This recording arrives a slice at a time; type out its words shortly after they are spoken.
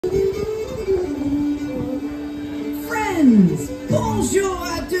friends! Bonjour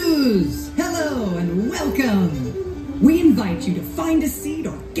à tous! Hello and welcome! We invite you to find a seat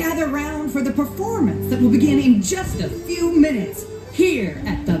or gather round for the performance that will begin in just a few minutes here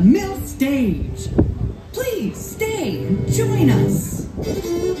at the Mill Stage. Please stay and join us. Thank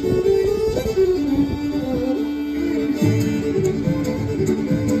you.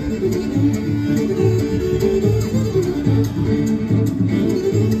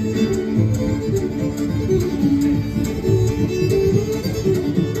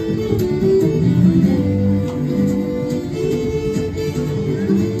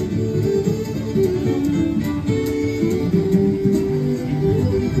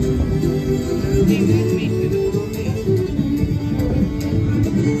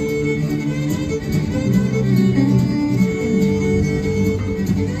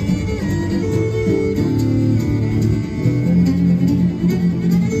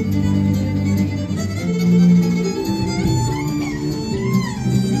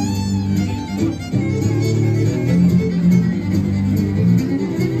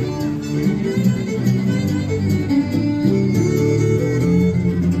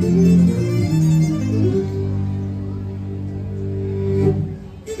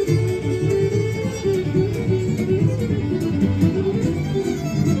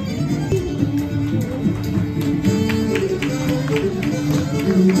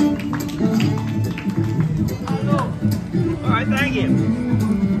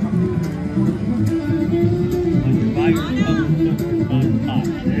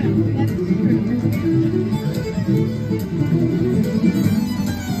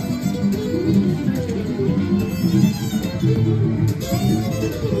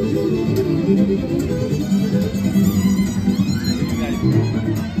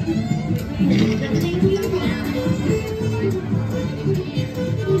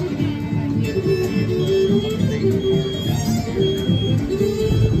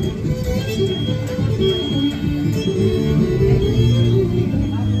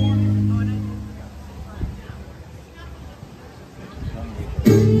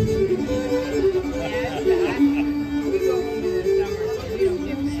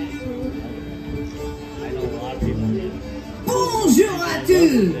 Bonjour à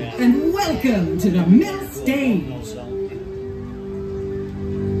tous and welcome to the Mill Stage.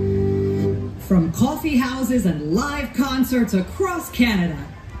 From coffee houses and live concerts across Canada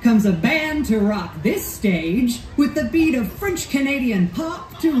comes a band to rock this stage with the beat of French-Canadian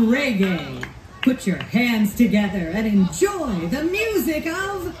pop to reggae. Put your hands together and enjoy the music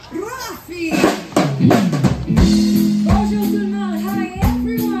of Raffy. Bonjour tout le monde. Hi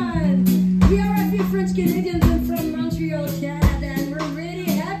everyone. We are Raffy French-Canadians and from Montreal, Canada, and we're really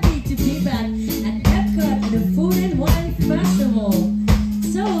happy to be back at EPCOT, the Food and Wine Festival.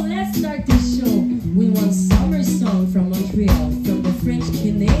 So let's start this show with one summer song from Montreal from the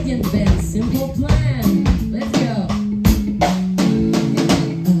French-Canadian band Simple Plan. Let's go.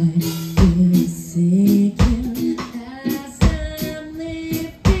 As I'm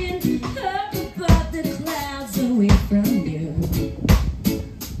lifting up above.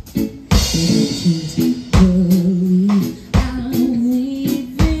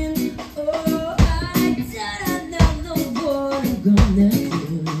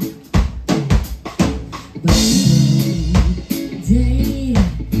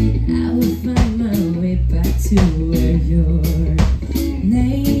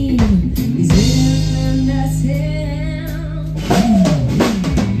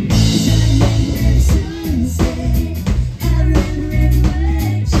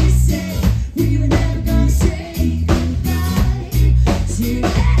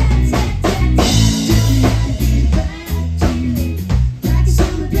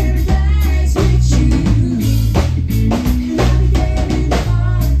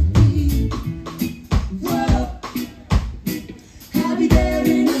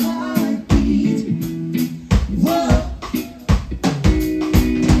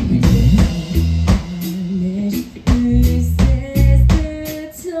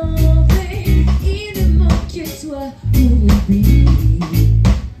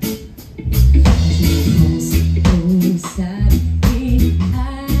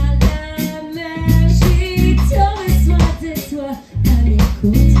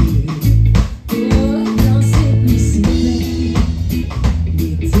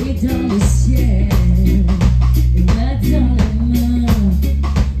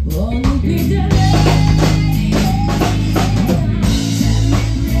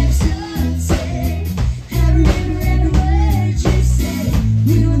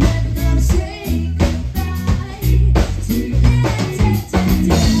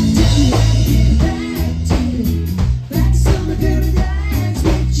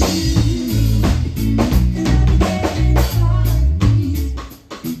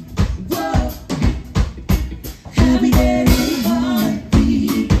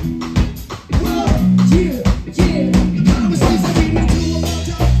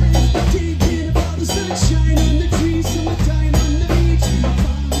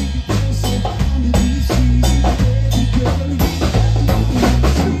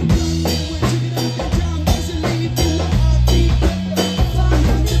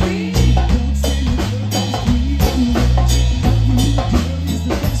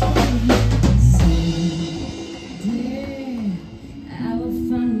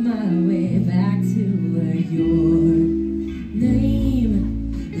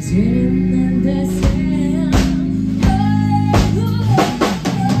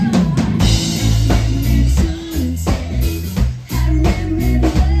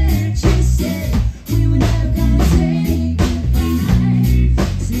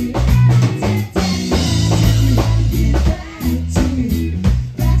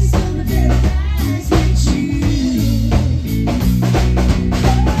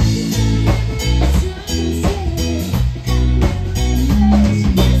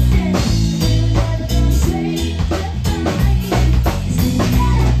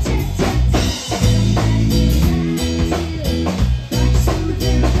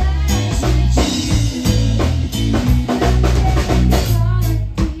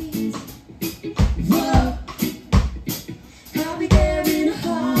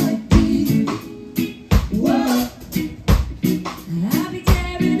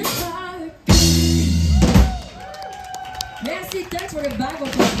 in a heartbeat. Merci, thanks for the back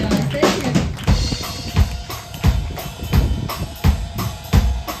vocals, guys. Thank you.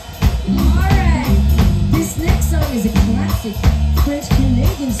 Alright, this next song is a classic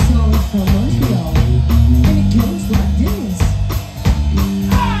French-Canadian song from Montreal. And it goes like this.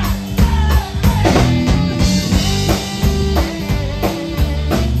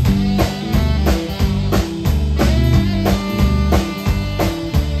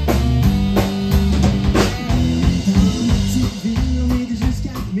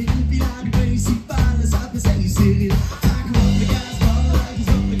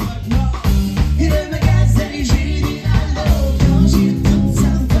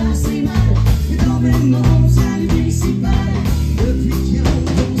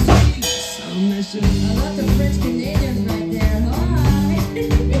 A lot of French Canadians right there. Hi.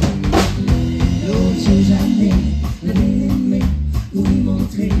 L'autre jour jamais la belle aimée pour lui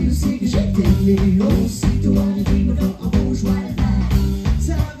montrer aussi que je t'aimais. Aussitôt on est pris en bourgeois la terre.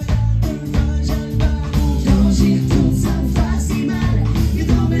 Ça va un vent, j'aime pas. Quand j'y retourne, ça me fait si mal. Et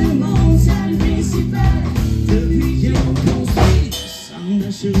tombé le monde, ça le principal. Depuis qu'on construit, ça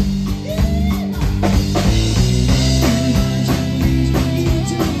m'achève.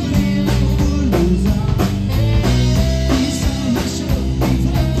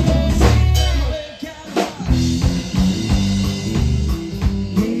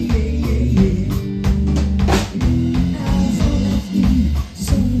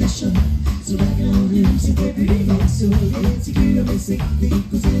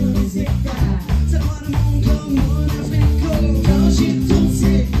 Ça va le monde comme mon Africo. Quand j'y retourne,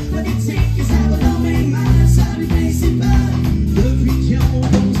 c'est la critique et ça va dans mes mains. Ça le principal. Depuis qu'on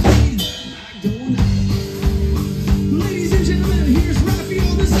construit le McDonald's. Ladies and gentlemen, here's Raffy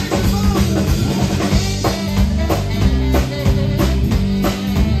on the saxophone.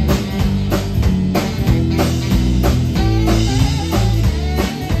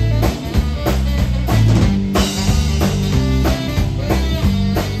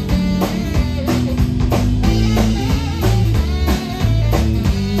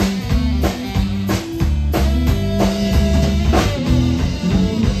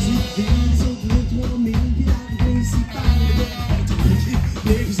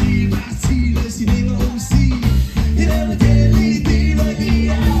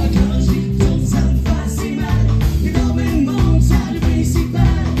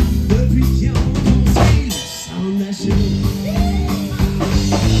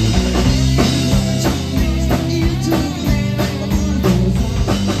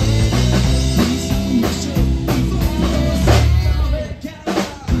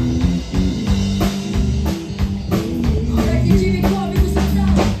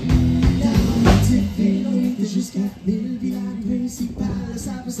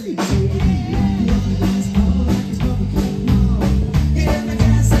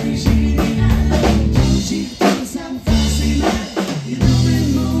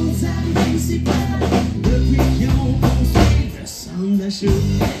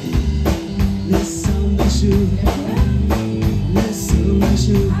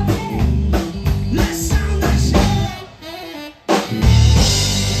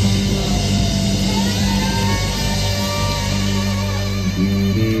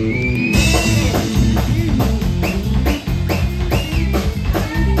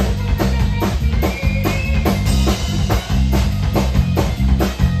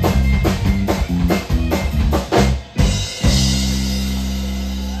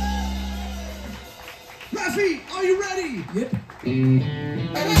 Raffy, are you ready? Yep.